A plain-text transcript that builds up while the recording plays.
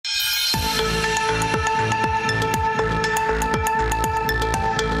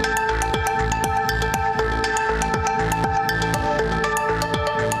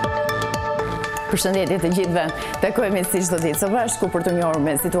Përshëndetje të gjithëve. Takojmë si çdo ditë së bashku për të njohur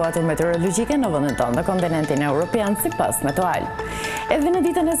me situatën meteorologjike në vendin tonë në kontinentin evropian sipas Meteoal. Edhe në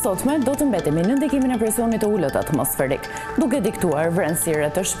ditën e sotme do të mbetemi në ndikimin e presionit të ulët atmosferik, duke diktuar vrenësire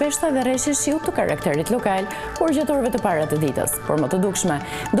të shpeshta dhe rreshje shiut të karakterit lokal por gjatë orëve të para të ditës, por më të dukshme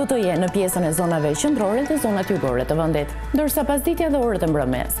do të jenë në pjesën e zonave qendrore dhe zonat jugore të vendit, ndërsa pasditja dhe orët e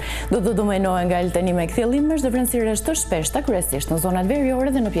mbrëmjes do të dominohen nga alternime kthjellimesh dhe vrenësiresh të shpeshta kryesisht në zonat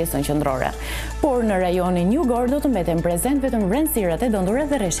veriore dhe në pjesën qendrore. Por në rajonin jugor do të mbeten prezent vetëm vrenësirat e dëndura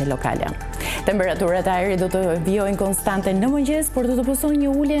dhe rreshje lokale. Temperaturat e ajrit do të vijojnë konstante në mëngjes, por do të pësojnë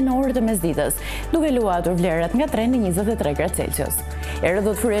një ulje në orët e mesditës, duke luatur vlerat nga 3 në 23 gradë Celsius. Erë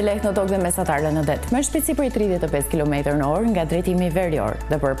do të fryrë lehtë në tokë dhe mesatare në det, me shpejtësi prej 35 km/h nga drejtimi verior,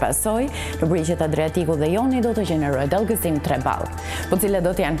 dhe përpasoj në brigjet Adriatiku dhe Joni do të gjenerojë dallgësim 3 ballë. Po cilat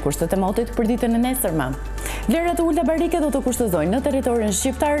do të janë kushtet e motit për ditën e nesërme? Vlerat e ulta barike do të kushtozojnë në territorin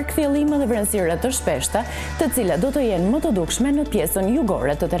shqiptar kthjellime dhe vrenësire të shpeshta, të cilat do të jenë më të dukshme në pjesën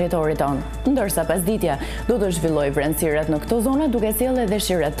jugore të territorit tonë. Ndërsa pasditja do të zhvillojë vrenësirat në këto zona duke sjellë edhe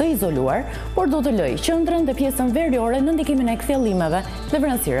shire të izoluar, por do të lëjë qendrën dhe pjesën veriore në ndikimin e kthjellimeve dhe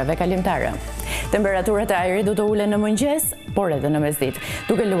vrenësirave kalimtare. Temperaturat e ajrit do të ulen në mëngjes, por edhe në mesditë,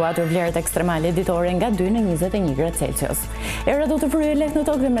 duke luatur vlerat ekstremale ditore nga 2 në 21 gradë Celsius. Era do të fryjë lehtë në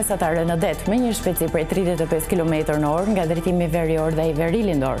tokë dhe mesatare në det, me një shpejtësi prej 35 km/h nga drejtimi verior dhe i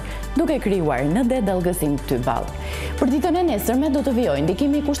verilindor, duke krijuar në det dallgësim 2 ballë. Për ditën e nesërme do të vijojë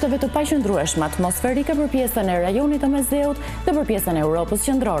ndikimi i kushteve të paqëndrueshme atmosferike për pjesën e rajonit të Mesdheut dhe për pjesën e Europës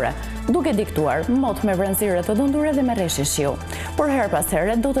qendrore, duke diktuar mot me vrenësire të dëndura dhe me rreshje shiu. Por her pas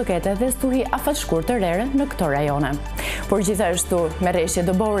here do të ketë edhe stuhi afatshkurtë të rere në këto rajone. Por gjithashtu me rreshje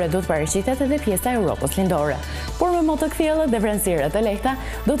dëbore do të paraqitet edhe pjesa e Europës lindore. Por me mot të kthjellë dhe vrenësire të lehta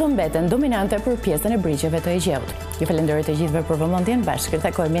do të mbeten dominante për pjesën e brigjeve të Egjeut. Ju falenderoj të gjithëve për vëmendjen, bashkë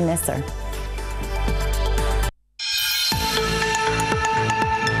takojmë nesër.